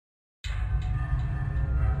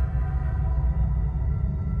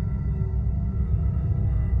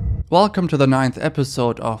Welcome to the 9th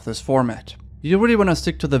episode of this format. You really want to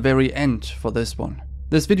stick to the very end for this one.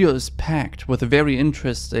 This video is packed with very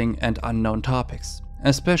interesting and unknown topics.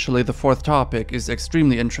 Especially the 4th topic is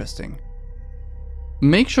extremely interesting.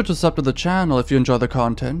 Make sure to sub to the channel if you enjoy the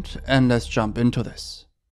content, and let's jump into this.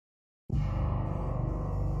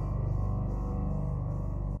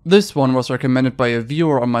 This one was recommended by a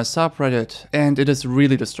viewer on my subreddit, and it is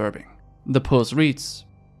really disturbing. The post reads: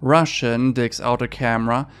 Russian digs out a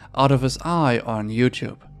camera out of his eye on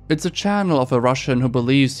YouTube. It's a channel of a Russian who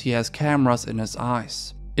believes he has cameras in his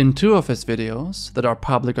eyes. In 2 of his videos that are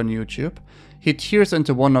public on YouTube, he tears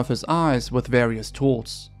into one of his eyes with various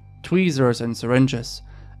tools, tweezers and syringes,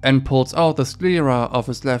 and pulls out the sclera of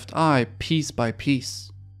his left eye piece by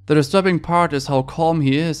piece. The disturbing part is how calm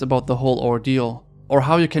he is about the whole ordeal, or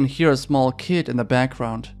how you can hear a small kid in the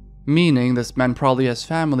background, meaning this man probably has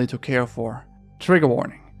family to care for. Trigger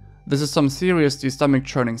warning. This is some seriously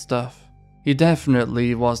stomach-churning stuff. He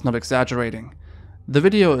definitely was not exaggerating. The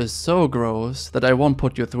video is so gross that I won't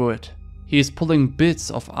put you through it. He is pulling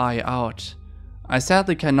bits of eye out. I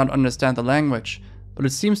sadly cannot understand the language, but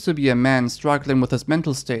it seems to be a man struggling with his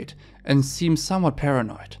mental state and seems somewhat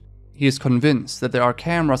paranoid. He is convinced that there are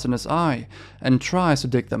cameras in his eye and tries to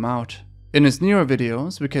dig them out. In his newer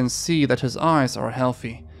videos, we can see that his eyes are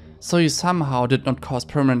healthy, so he somehow did not cause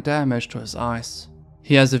permanent damage to his eyes.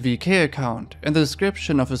 He has a VK account, and the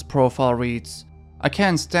description of his profile reads, "I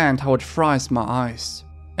can't stand how it fries my eyes.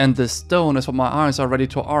 And this stone is what my eyes are ready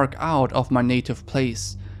to arc out of my native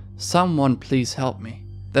place. Someone please help me."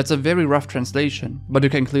 That's a very rough translation, but you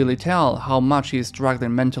can clearly tell how much he is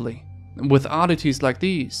struggling mentally. With oddities like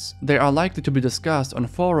these, they are likely to be discussed on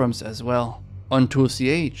forums as well. On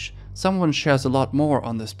 2CH, someone shares a lot more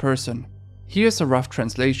on this person. Here's a rough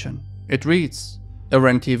translation. It reads: a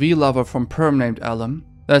RenTV lover from Perm named Alem,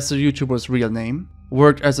 that's the YouTuber's real name,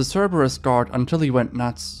 worked as a Cerberus guard until he went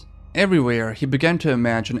nuts. Everywhere he began to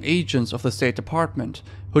imagine agents of the State Department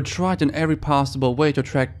who tried in every possible way to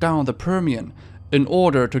track down the Permian in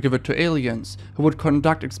order to give it to aliens who would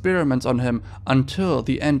conduct experiments on him until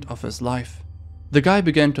the end of his life. The guy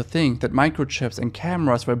began to think that microchips and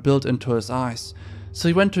cameras were built into his eyes, so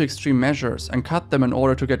he went to extreme measures and cut them in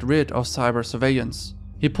order to get rid of cyber surveillance.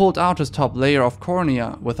 He pulled out his top layer of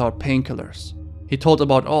cornea without painkillers. He told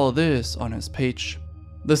about all this on his page.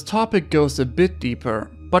 This topic goes a bit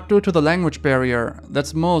deeper, but due to the language barrier,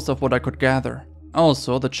 that's most of what I could gather.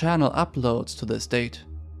 Also, the channel uploads to this date.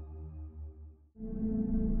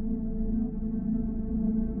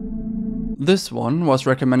 This one was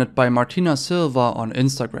recommended by Martina Silva on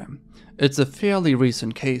Instagram. It's a fairly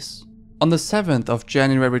recent case. On the 7th of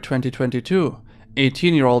January 2022,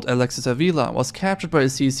 18-year-old Alexis Avila was captured by a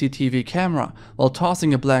CCTV camera while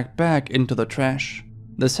tossing a black bag into the trash.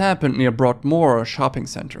 This happened near Broadmoor shopping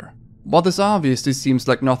center. While this obviously seems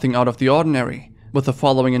like nothing out of the ordinary, with the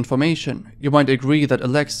following information, you might agree that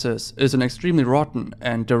Alexis is an extremely rotten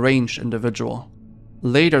and deranged individual.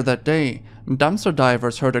 Later that day, dumpster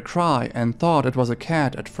divers heard a cry and thought it was a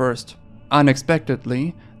cat at first.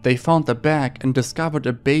 Unexpectedly, they found the bag and discovered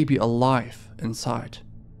a baby alive inside.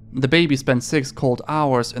 The baby spent 6 cold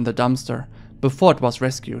hours in the dumpster before it was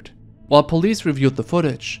rescued. While police reviewed the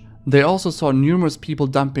footage, they also saw numerous people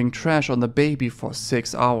dumping trash on the baby for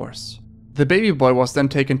 6 hours. The baby boy was then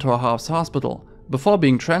taken to a Harv's hospital before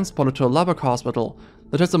being transported to a Lubbock hospital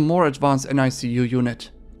that has a more advanced NICU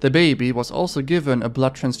unit. The baby was also given a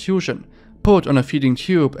blood transfusion, put on a feeding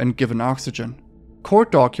tube and given oxygen.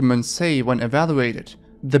 Court documents say when evaluated,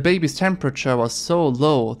 the baby's temperature was so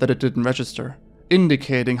low that it didn't register,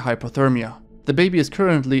 indicating hypothermia. The baby is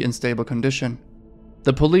currently in stable condition.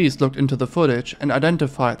 The police looked into the footage and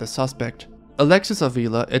identified the suspect. Alexis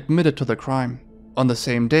Avila admitted to the crime. On the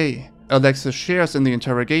same day, Alexis shares in the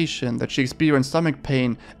interrogation that she experienced stomach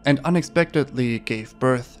pain and unexpectedly gave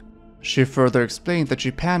birth. She further explained that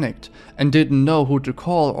she panicked and didn't know who to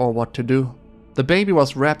call or what to do. The baby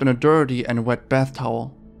was wrapped in a dirty and wet bath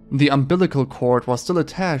towel. The umbilical cord was still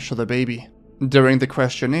attached to the baby. During the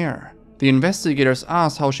questionnaire, the investigators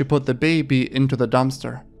asked how she put the baby into the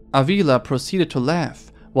dumpster. Avila proceeded to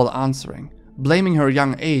laugh while answering, blaming her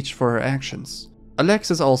young age for her actions.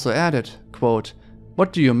 Alexis also added, quote,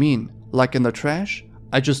 "What do you mean? Like in the trash?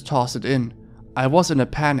 I just tossed it in. I was in a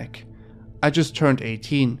panic. I just turned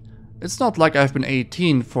 18. It's not like I've been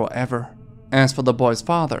 18 forever." As for the boy's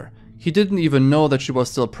father, he didn't even know that she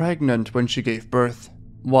was still pregnant when she gave birth.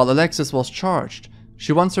 While Alexis was charged,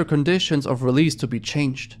 she wants her conditions of release to be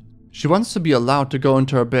changed. She wants to be allowed to go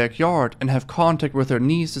into her backyard and have contact with her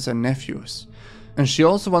nieces and nephews. And she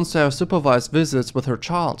also wants to have supervised visits with her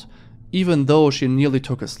child, even though she nearly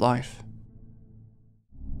took his life.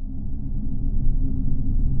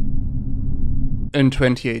 In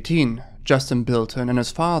 2018, Justin Bilton and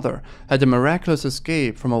his father had a miraculous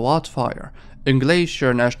escape from a wildfire in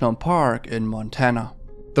Glacier National Park in Montana.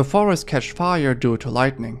 The forest caught fire due to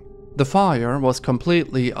lightning. The fire was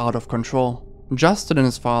completely out of control. Justin and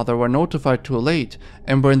his father were notified too late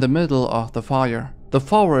and were in the middle of the fire. The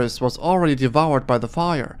forest was already devoured by the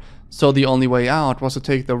fire, so the only way out was to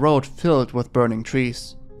take the road filled with burning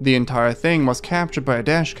trees. The entire thing was captured by a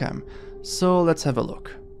dashcam, so let's have a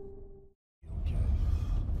look.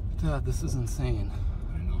 Dad, this is insane.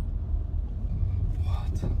 I know.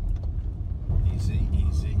 What? Easy,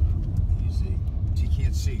 easy, easy. You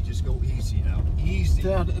can't see, just go easy now. Easy.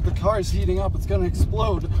 Dad, the car is heating up. It's gonna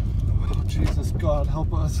explode. Oh, Jesus, God,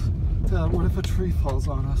 help us. Dad, what if a tree falls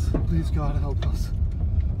on us? Please, God, help us.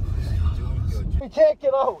 We can't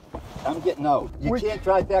get out. I'm getting out. You can't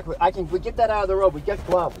drive back. We get that out of the road. We get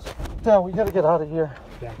gloves. Dad, we gotta get out of here.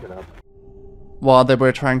 Back it up. While they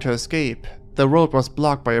were trying to escape, the road was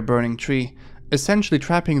blocked by a burning tree, essentially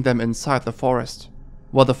trapping them inside the forest.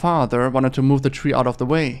 While the father wanted to move the tree out of the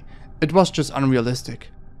way, it was just unrealistic.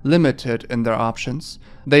 Limited in their options,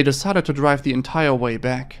 they decided to drive the entire way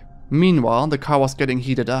back. Meanwhile, the car was getting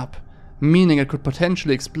heated up, meaning it could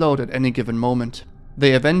potentially explode at any given moment.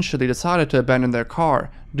 They eventually decided to abandon their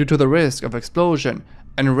car due to the risk of explosion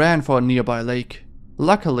and ran for a nearby lake.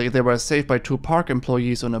 Luckily, they were saved by 2 park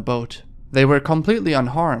employees on a boat. They were completely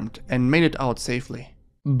unharmed and made it out safely.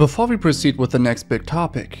 Before we proceed with the next big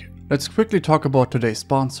topic, let's quickly talk about today's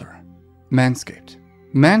sponsor, Manscaped.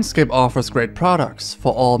 Manscaped offers great products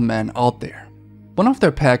for all men out there. One of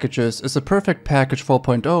their packages is a Perfect Package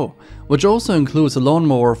 4.0, which also includes a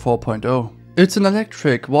Lawnmower 4.0. It's an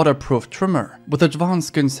electric, waterproof trimmer with advanced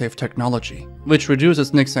skin-safe technology, which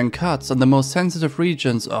reduces nicks and cuts on the most sensitive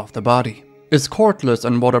regions of the body. It's cordless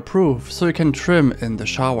and waterproof, so you can trim in the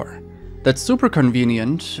shower. That's super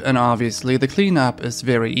convenient, and obviously the cleanup is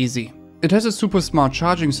very easy. It has a super smart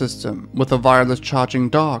charging system with a wireless charging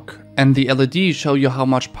dock, and the LEDs show you how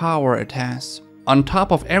much power it has. On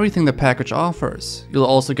top of everything the package offers, you'll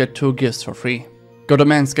also get 2 gifts for free. Go to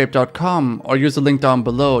manscaped.com or use the link down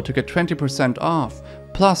below to get 20% off,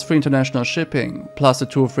 plus free international shipping, plus the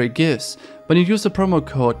 2 free gifts when you use the promo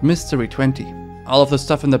code MYSTERY20. All of the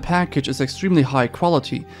stuff in the package is extremely high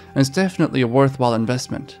quality and is definitely a worthwhile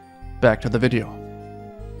investment. Back to the video.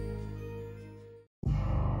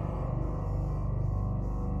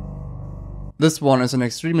 This one is an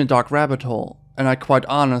extremely dark rabbit hole, and I quite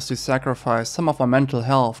honestly sacrificed some of my mental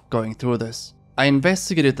health going through this. I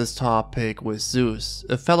investigated this topic with Zeus,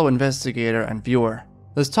 a fellow investigator and viewer.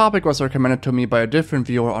 This topic was recommended to me by a different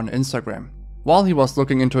viewer on Instagram. While he was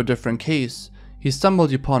looking into a different case, he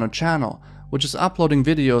stumbled upon a channel which is uploading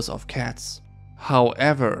videos of cats.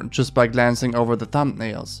 However, just by glancing over the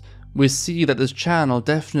thumbnails, we see that this channel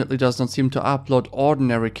definitely does not seem to upload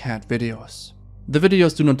ordinary cat videos. The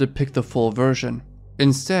videos do not depict the full version.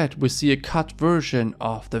 Instead, we see a cut version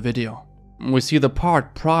of the video. We see the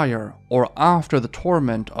part prior or after the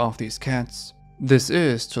torment of these cats. This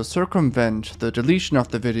is to circumvent the deletion of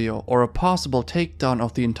the video or a possible takedown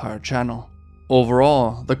of the entire channel.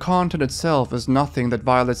 Overall, the content itself is nothing that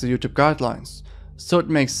violates the YouTube guidelines, so it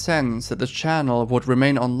makes sense that this channel would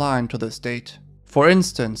remain online to this date. For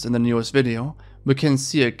instance, in the newest video, we can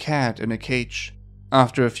see a cat in a cage.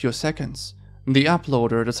 After a few seconds, the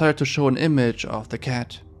uploader decided to show an image of the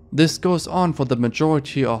cat. This goes on for the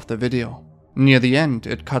majority of the video. Near the end,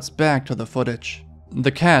 it cuts back to the footage.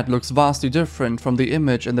 The cat looks vastly different from the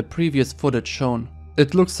image in the previous footage shown.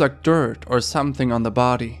 It looks like dirt or something on the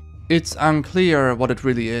body. It's unclear what it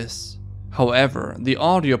really is. However, the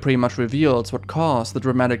audio pretty much reveals what caused the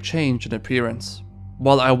dramatic change in appearance.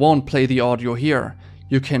 While I won't play the audio here,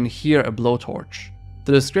 you can hear a blowtorch.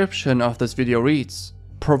 The description of this video reads,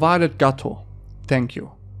 "Provided Gato. Thank you."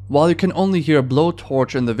 While you can only hear a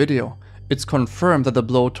blowtorch in the video, it's confirmed that the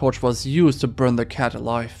blowtorch was used to burn the cat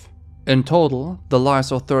alive. In total, the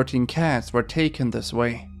lives of 13 cats were taken this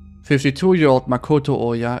way. 52-year-old Makoto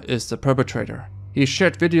Oya is the perpetrator. He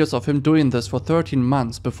shared videos of him doing this for 13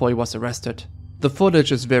 months before he was arrested. The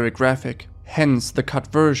footage is very graphic, hence the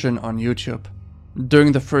cut version on YouTube.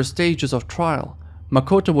 During the first stages of trial,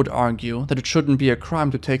 Makoto would argue that it shouldn't be a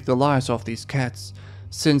crime to take the lives of these cats,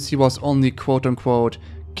 since he was only quote-unquote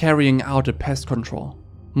carrying out a pest control.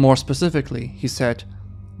 More specifically, he said,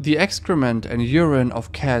 "The excrement and urine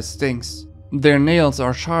of cats stinks. Their nails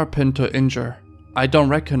are sharpened to injure. I don't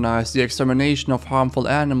recognize the extermination of harmful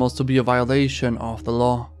animals to be a violation of the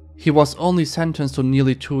law." He was only sentenced to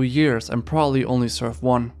nearly 2 years and probably only served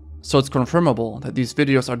 1. So it's confirmable that these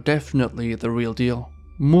videos are definitely the real deal.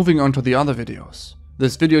 Moving on to the other videos.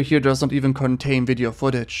 This video here does not even contain video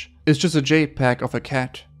footage. It's just a JPEG of a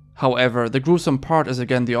cat. However, the gruesome part is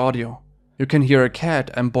again the audio. You can hear a cat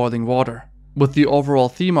and boiling water. With the overall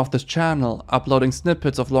theme of this channel, uploading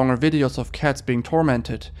snippets of longer videos of cats being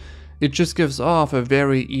tormented, it just gives off a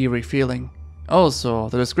very eerie feeling. Also,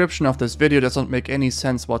 the description of this video does not make any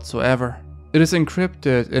sense whatsoever. It is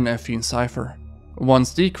encrypted in Affine cipher.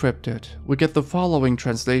 Once decrypted, we get the following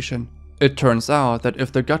translation. It turns out that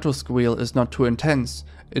if the gato squeal is not too intense,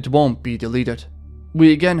 it won't be deleted.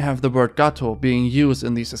 We again have the word gato being used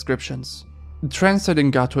in these descriptions.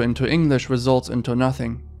 Translating gato into English results into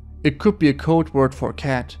nothing. It could be a code word for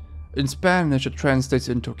cat. In Spanish it translates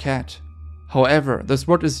into cat. However, this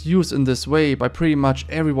word is used in this way by pretty much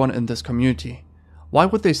everyone in this community. Why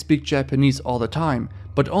would they speak Japanese all the time,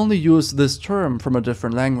 but only use this term from a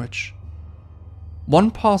different language?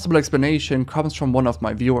 One possible explanation comes from one of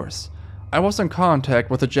my viewers. I was in contact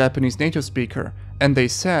with a Japanese native speaker, and they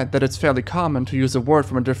said that it's fairly common to use a word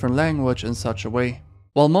from a different language in such a way.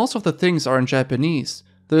 While most of the things are in Japanese,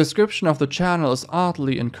 the description of the channel is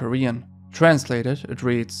oddly in Korean. Translated, it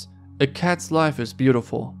reads, "A cat's life is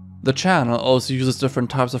beautiful." The channel also uses different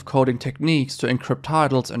types of coding techniques to encrypt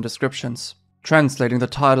titles and descriptions. Translating the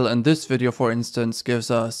title in this video, for instance, gives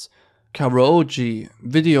us Karaoke,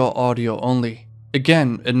 video audio only.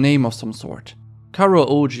 Again, a name of some sort.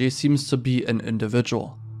 Karaoke seems to be an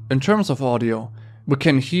individual. In terms of audio, we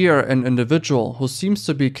can hear an individual who seems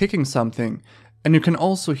to be kicking something, and you can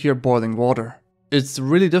also hear boiling water. It's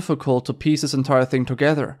really difficult to piece this entire thing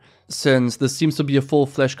together, since this seems to be a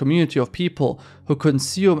full-fledged community of people who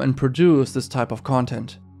consume and produce this type of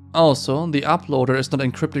content. Also, the uploader is not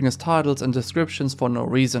encrypting his titles and descriptions for no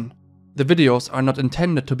reason. The videos are not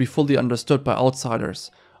intended to be fully understood by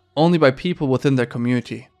outsiders, only by people within their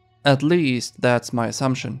community. At least, that's my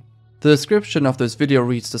assumption. The description of this video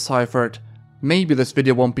reads deciphered, "Maybe this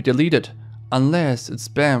video won't be deleted, unless it's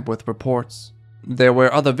spammed with reports." There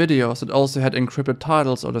were other videos that also had encrypted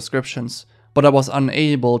titles or descriptions, but I was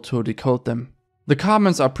unable to decode them. The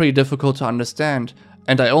comments are pretty difficult to understand,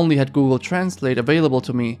 and I only had Google Translate available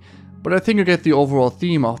to me, but I think you get the overall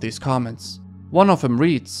theme of these comments. One of them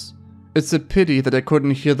reads, "It's a pity that I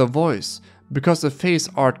couldn't hear the voice, because the face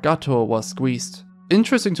art gato was squeezed."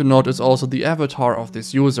 Interesting to note is also the avatar of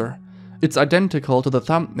this user. It's identical to the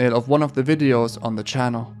thumbnail of one of the videos on the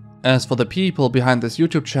channel. As for the people behind this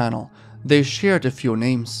YouTube channel, they shared a few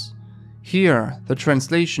names. Here, the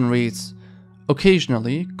translation reads,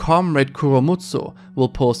 "Occasionally, Comrade Kuromutsu will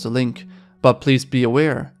post a link, but please be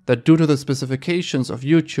aware that due to the specifications of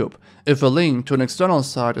YouTube, if a link to an external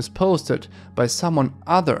site is posted by someone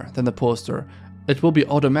other than the poster, it will be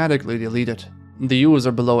automatically deleted." The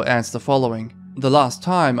user below adds the following. "The last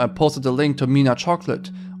time I posted a link to Mina Chocolate,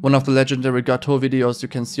 one of the legendary gato videos you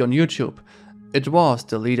can see on YouTube, it was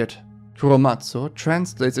deleted." Kuromatsu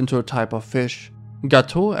translates into a type of fish.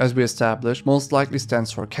 Gato, as we established, most likely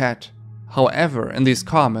stands for cat. However, in these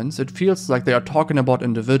comments, it feels like they are talking about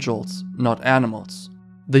individuals, not animals.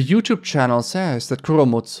 The YouTube channel says that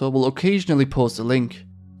Kuromutsu will occasionally post a link.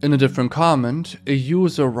 In a different comment, a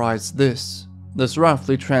user writes this. This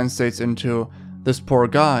roughly translates into, "This poor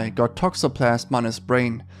guy got toxoplasma on his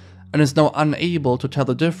brain, and is now unable to tell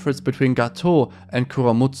the difference between gato and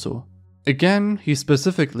Kuromutsu." Again, he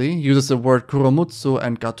specifically uses the word Kuromutsu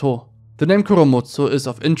and gato. The name Kuromutsu is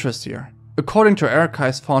of interest here. According to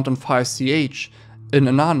archives found on 5CH, an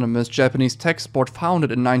anonymous Japanese text board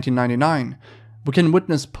founded in 1999, we can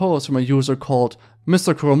witness posts from a user called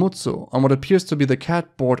Mr. Kuromutsu on what appears to be the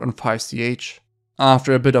cat board on 5CH.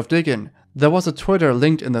 After a bit of digging, there was a Twitter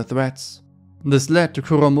linked in the threads. This led to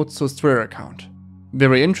Kuromutsu's Twitter account.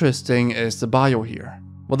 Very interesting is the bio here.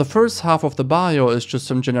 While the first half of the bio is just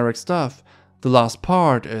some generic stuff, the last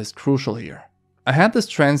part is crucial here. I had this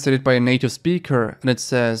translated by a native speaker, and it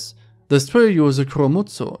says, "This Twitter user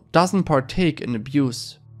Kuromutsu doesn't partake in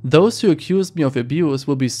abuse. Those who accuse me of abuse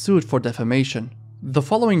will be sued for defamation." The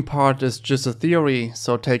following part is just a theory,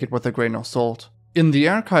 so take it with a grain of salt. In the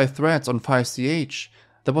archive threads on 5CH,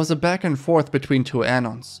 there was a back and forth between two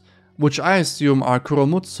anons, which I assume are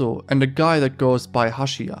Kuromutsu and a guy that goes by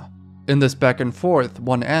Hashiya. In this back and forth,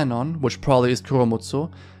 one anon, which probably is Kuromutsu,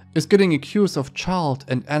 is getting accused of child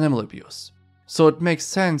and animal abuse. So it makes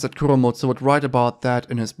sense that Kuromutsu would write about that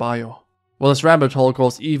in his bio. While this rabbit hole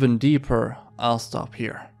goes even deeper, I'll stop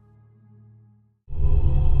here.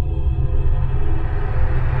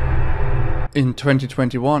 In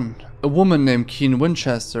 2021, a woman named Keen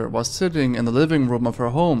Winchester was sitting in the living room of her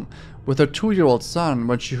home with her 2-year-old son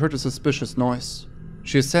when she heard a suspicious noise.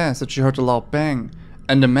 She says that she heard a loud bang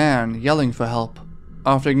and a man yelling for help.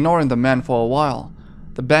 After ignoring the man for a while,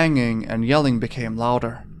 the banging and yelling became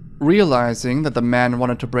louder. Realizing that the man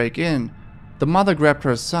wanted to break in, the mother grabbed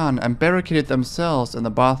her son and barricaded themselves in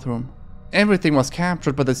the bathroom. Everything was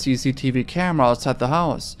captured by the CCTV camera outside the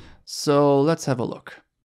house, so let's have a look.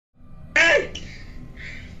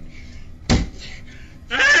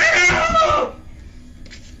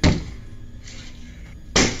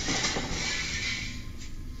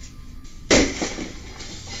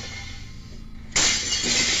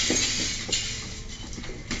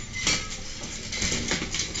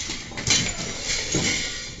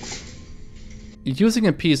 Using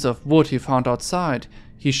a piece of wood he found outside,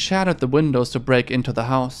 he shattered the windows to break into the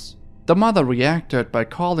house. The mother reacted by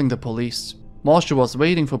calling the police. While she was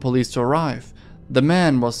waiting for police to arrive, the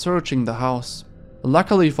man was searching the house.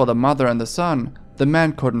 Luckily for the mother and the son, the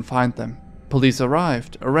man couldn't find them. Police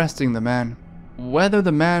arrived, arresting the man. Whether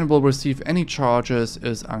the man will receive any charges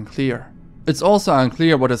is unclear. It's also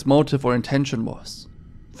unclear what his motive or intention was.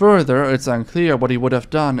 Further, it's unclear what he would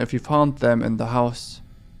have done if he found them in the house.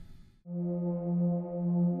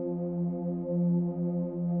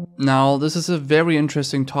 Now, this is a very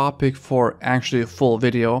interesting topic for actually a full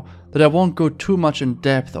video that I won't go too much in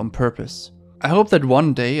depth on purpose. I hope that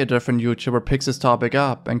one day a different YouTuber picks this topic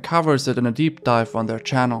up and covers it in a deep dive on their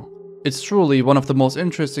channel. It's truly one of the most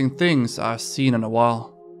interesting things I've seen in a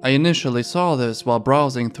while. I initially saw this while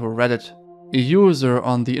browsing through Reddit. A user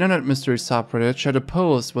on the Internet Mystery subreddit shared a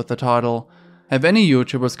post with the title, "Have any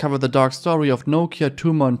YouTubers covered the dark story of Nokia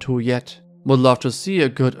 212 yet? Would love to see a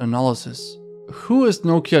good analysis." Who is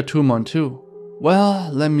Nokia 212? Well,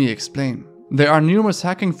 let me explain. There are numerous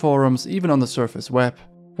hacking forums even on the surface web.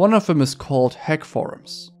 One of them is called Hack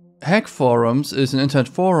Forums. Hack Forums is an internet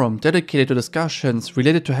forum dedicated to discussions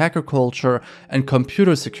related to hacker culture and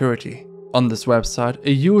computer security. On this website,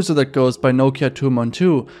 a user that goes by Nokia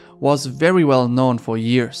 212 was very well known for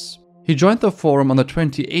years. He joined the forum on the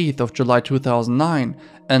 28th of July 2009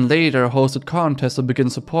 and later hosted contests to begin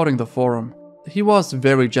supporting the forum. He was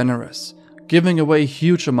very generous, giving away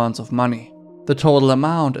huge amounts of money. The total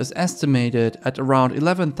amount is estimated at around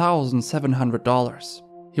 $11,700.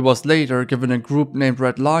 He was later given a group named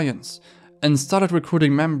Red Lions and started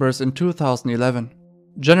recruiting members in 2011.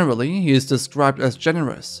 Generally, he is described as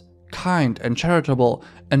generous, kind and charitable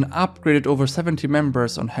and upgraded over 70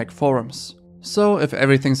 members on Hack Forums. So if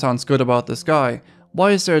everything sounds good about this guy,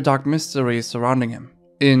 why is there a dark mystery surrounding him?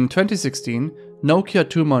 In 2016, Nokia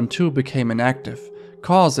 212 became inactive,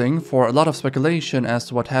 causing for a lot of speculation as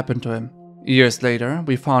to what happened to him. Years later,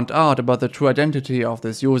 we found out about the true identity of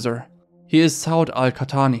this user. He is Saud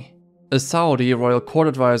al-Qahtani, a Saudi royal court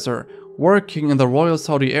advisor working in the Royal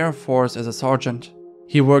Saudi Air Force as a sergeant.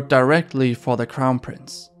 He worked directly for the Crown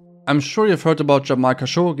Prince. I'm sure you've heard about Jamal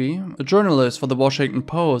Khashoggi, a journalist for the Washington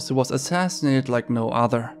Post who was assassinated like no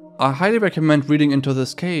other. I highly recommend reading into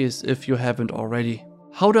this case if you haven't already.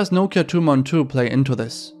 How does Nokia 212 play into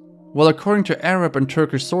this? Well, according to Arab and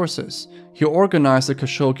Turkish sources, he organized the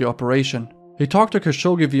Khashoggi operation. He talked to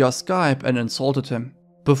Khashoggi via Skype and insulted him.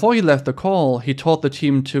 Before he left the call, he told the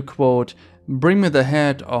team to, quote, "Bring me the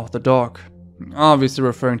head of the dog," obviously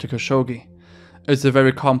referring to Khashoggi. It's a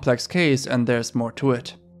very complex case and there's more to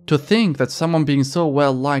it. To think that someone being so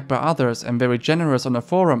well liked by others and very generous on a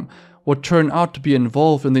forum would turn out to be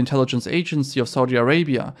involved in the intelligence agency of Saudi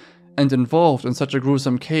Arabia and involved in such a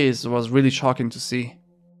gruesome case was really shocking to see.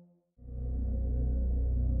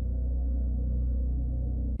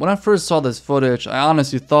 When I first saw this footage, I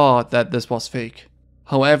honestly thought that this was fake.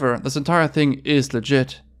 However, this entire thing is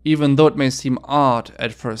legit, even though it may seem odd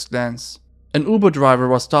at first glance. An Uber driver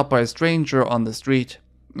was stopped by a stranger on the street.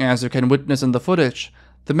 As you can witness in the footage,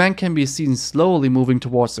 the man can be seen slowly moving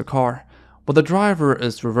towards the car, but the driver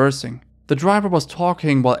is reversing. The driver was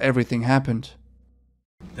talking while everything happened.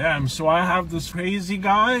 Damn, so I have this crazy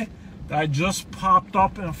guy that just popped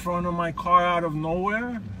up in front of my car out of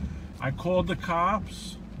nowhere. I called the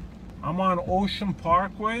cops. I'm on Ocean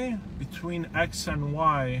Parkway between X and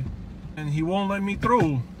Y, and he won't let me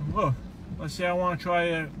through. Look, let's say I want to try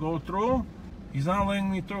to go through. He's not letting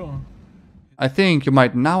me through. I think you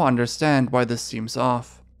might now understand why this seems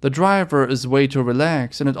off. The driver is way too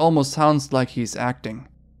relaxed and it almost sounds like he's acting.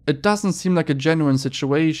 It doesn't seem like a genuine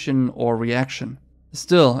situation or reaction.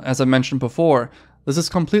 Still, as I mentioned before, this is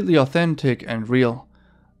completely authentic and real.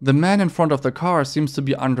 The man in front of the car seems to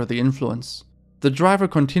be under the influence. The driver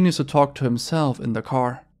continues to talk to himself in the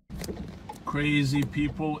car. Crazy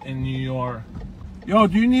people in New York. Yo,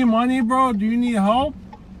 do you need money, bro? Do you need help?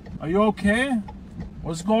 Are you okay?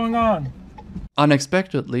 What's going on?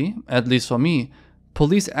 Unexpectedly, at least for me,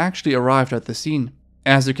 police actually arrived at the scene.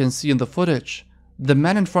 As you can see in the footage, the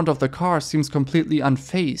man in front of the car seems completely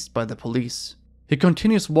unfazed by the police. He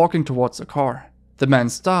continues walking towards the car. The man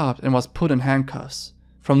stopped and was put in handcuffs.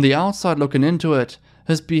 From the outside looking into it,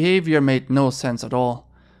 his behavior made no sense at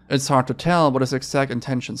all. It's hard to tell what his exact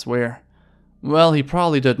intentions were. Well, he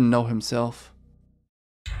probably didn't know himself.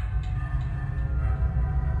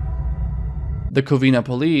 The Covina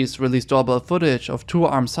police released doorbell footage of two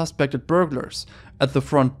armed suspected burglars at the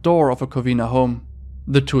front door of a Covina home.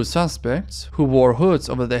 The two suspects, who wore hoods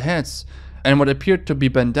over their heads and what appeared to be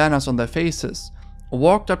bandanas on their faces,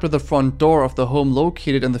 walked up to the front door of the home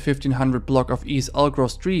located in the 1500 block of East Elgrove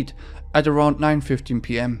Street at around 9:15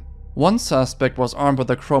 p.m. One suspect was armed with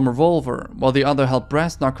a chrome revolver, while the other held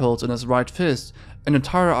brass knuckles in his right fist and a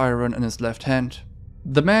tire iron in his left hand.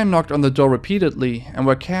 The man knocked on the door repeatedly and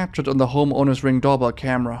were captured on the homeowner's Ring doorbell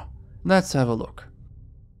camera. Let's have a look.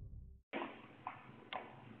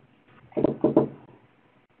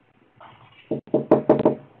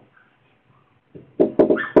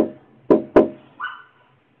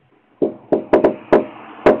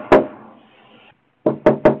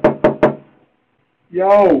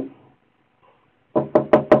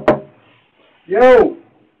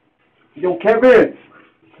 Yo, Kevin,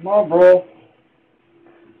 come on, bro.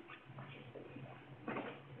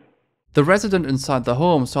 The resident inside the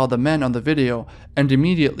home saw the man on the video and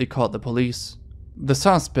immediately called the police. The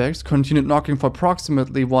suspects continued knocking for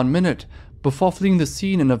approximately 1 minute before fleeing the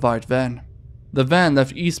scene in a white van. The van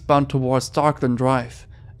left eastbound towards Starkland Drive,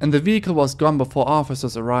 and the vehicle was gone before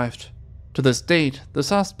officers arrived. To this date, the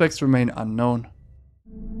suspects remain unknown.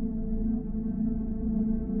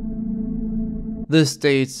 This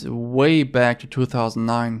dates way back to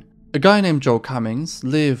 2009. A guy named Joe Cummings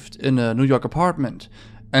lived in a New York apartment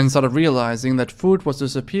and started realizing that food was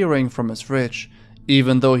disappearing from his fridge,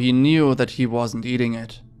 even though he knew that he wasn't eating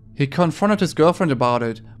it. He confronted his girlfriend about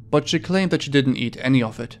it, but she claimed that she didn't eat any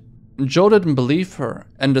of it. Joe didn't believe her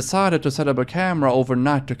and decided to set up a camera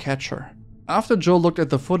overnight to catch her. After Joe looked at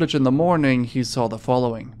the footage in the morning, he saw the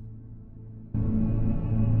following.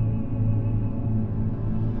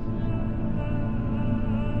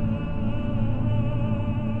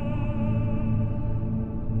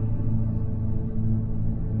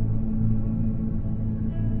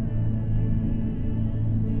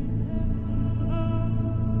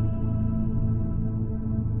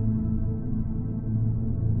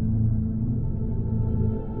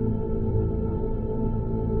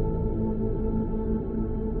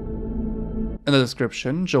 In the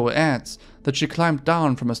description, Joe adds that she climbed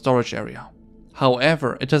down from a storage area.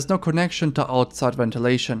 However, it has no connection to outside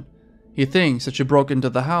ventilation. He thinks that she broke into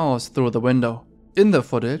the house through the window. In the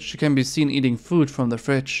footage, she can be seen eating food from the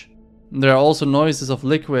fridge. There are also noises of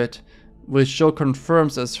liquid, which Joe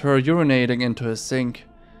confirms as her urinating into his sink.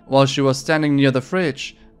 While she was standing near the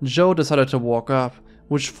fridge, Joe decided to walk up,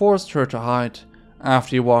 which forced her to hide.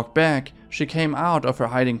 After he walked back, she came out of her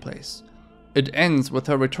hiding place. It ends with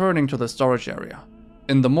her returning to the storage area.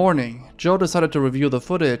 In the morning, Joe decided to review the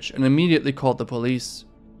footage and immediately called the police.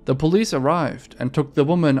 The police arrived and took the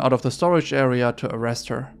woman out of the storage area to arrest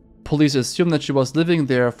her. Police assumed that she was living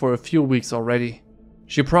there for a few weeks already.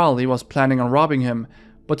 She probably was planning on robbing him,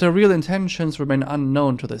 but her real intentions remain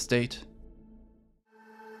unknown to this date.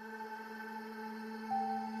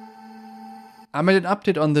 I made an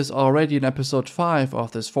update on this already in episode 5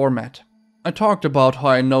 of this format. I talked about how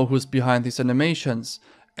I know who's behind these animations,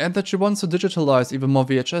 and that she wants to digitalize even more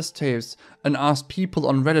VHS tapes and asked people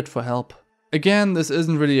on Reddit for help. Again, this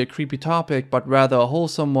isn't really a creepy topic, but rather a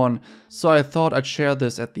wholesome one, so I thought I'd share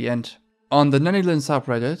this at the end. On the Nannylyn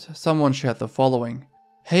subreddit, someone shared the following.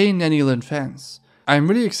 Hey Nannylyn fans, I'm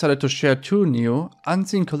really excited to share 2 new,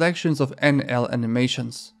 unseen collections of NL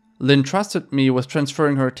animations. Lynn trusted me with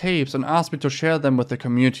transferring her tapes and asked me to share them with the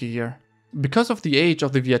community here. Because of the age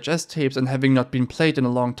of the VHS tapes and having not been played in a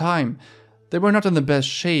long time, they were not in the best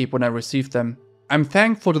shape when I received them. I'm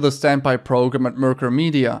thankful to the standby program at Merkur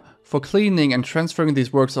Media for cleaning and transferring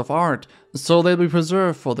these works of art so they'll be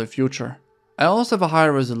preserved for the future. I also have a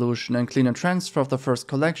higher resolution and cleaner transfer of the first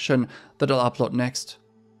collection that I'll upload next.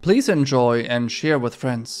 Please enjoy and share with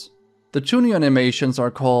friends. The 2 new animations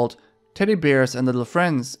are called Teddy Bears and Little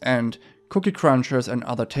Friends and Cookie Crunchers and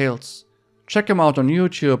Other Tales. Check them out on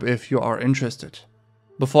YouTube if you are interested.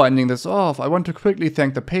 Before ending this off, I want to quickly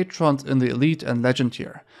thank the patrons in the Elite and Legend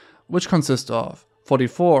tier, which consist of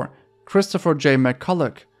 44, Christopher J.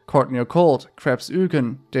 McCulloch, Courtney Occult, Krebs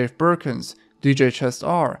Ugen, Dave Birkins, DJ Chest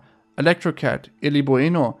R, Electrocat, Eli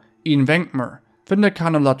Bueno, Ian Wenkmer,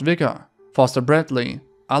 Vindekano Latviga, Foster Bradley,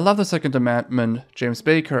 I Love the Second Amendment, James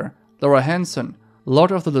Baker, Laura Hansen,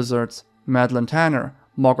 Lord of the Lizards, Madeline Tanner,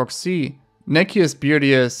 Mogok C, Nekius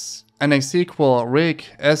Beardius, NX Sequel, Rick,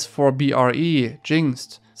 S4BRE,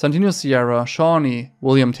 Jinxed, Santino Sierra, Shawnee,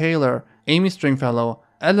 William Taylor, Amy Stringfellow,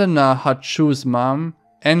 Elena Hatchoo's Mom,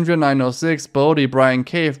 Andrea 906, Bodie, Brian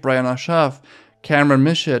Cave, Brian Ashraf, Cameron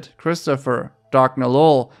Mishit, Christopher, Dark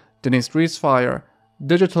Nalol, Denise Streetsfire,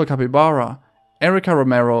 Digital Capybara, Erica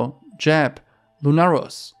Romero, Jeb,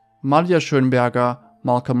 Lunaros, Malia Schönberger,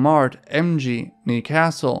 Malcolm Mart, MG, Nee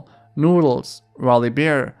Castle, Noodles, Raleigh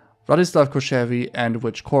Bear, Vladislav Koshevi, and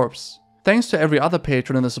Witch Corpse. Thanks to every other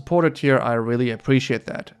patron in the supporter tier, I really appreciate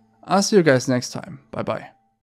that. I'll see you guys next time. Bye bye.